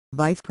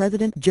Vice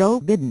President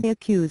Joe Biden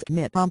accused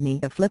Mitt Romney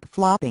of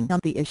flip-flopping on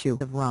the issue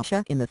of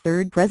Russia in the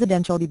third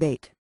presidential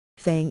debate,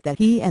 saying that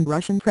he and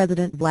Russian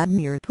President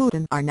Vladimir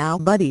Putin are now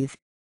buddies.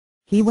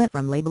 He went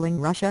from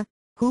labeling Russia,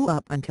 who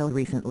up until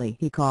recently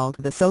he called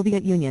the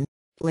Soviet Union,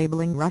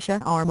 labeling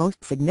Russia our most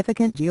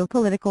significant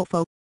geopolitical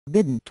foe,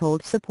 Biden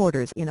told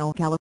supporters in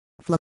Ocala,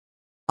 Florida.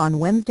 On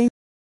Wednesday,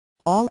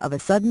 "All of a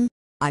sudden,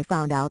 I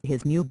found out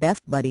his new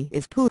best buddy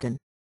is Putin,"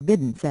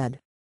 Biden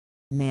said.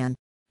 "Man,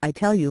 I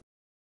tell you,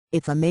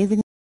 it's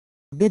amazing."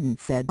 Biden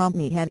said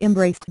Romney had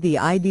embraced the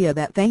idea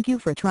that "thank you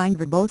for trying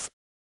verbose.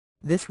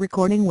 This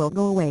recording will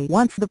go away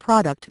once the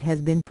product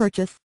has been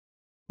purchased.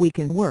 We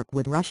can work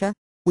with Russia,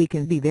 we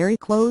can be very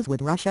close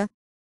with Russia."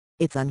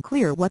 It's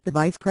unclear what the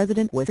vice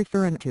president was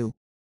referring to.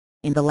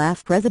 In the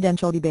last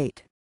presidential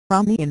debate,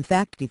 Romney in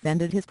fact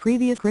defended his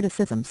previous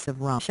criticisms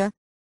of Russia.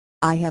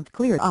 "I have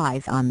clear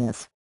eyes on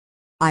this.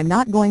 I'm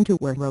not going to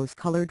wear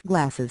rose-colored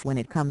glasses when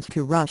it comes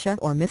to Russia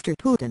or Mr.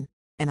 Putin,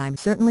 and I'm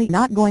certainly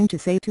not going to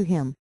say to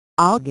him,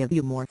 'I'll give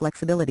you more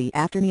flexibility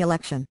after the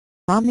election,'"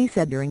 Romney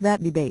said during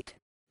that debate,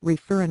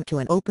 referring to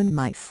an open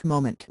mic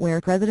moment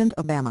where President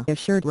Obama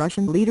assured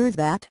Russian leaders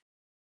that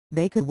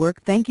they could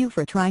work. "Thank you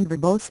for trying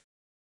verbose.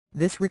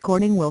 This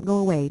recording will go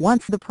away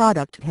once the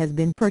product has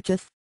been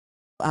purchased."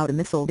 Out a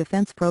missile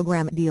defense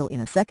program deal in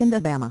a second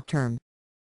Obama term.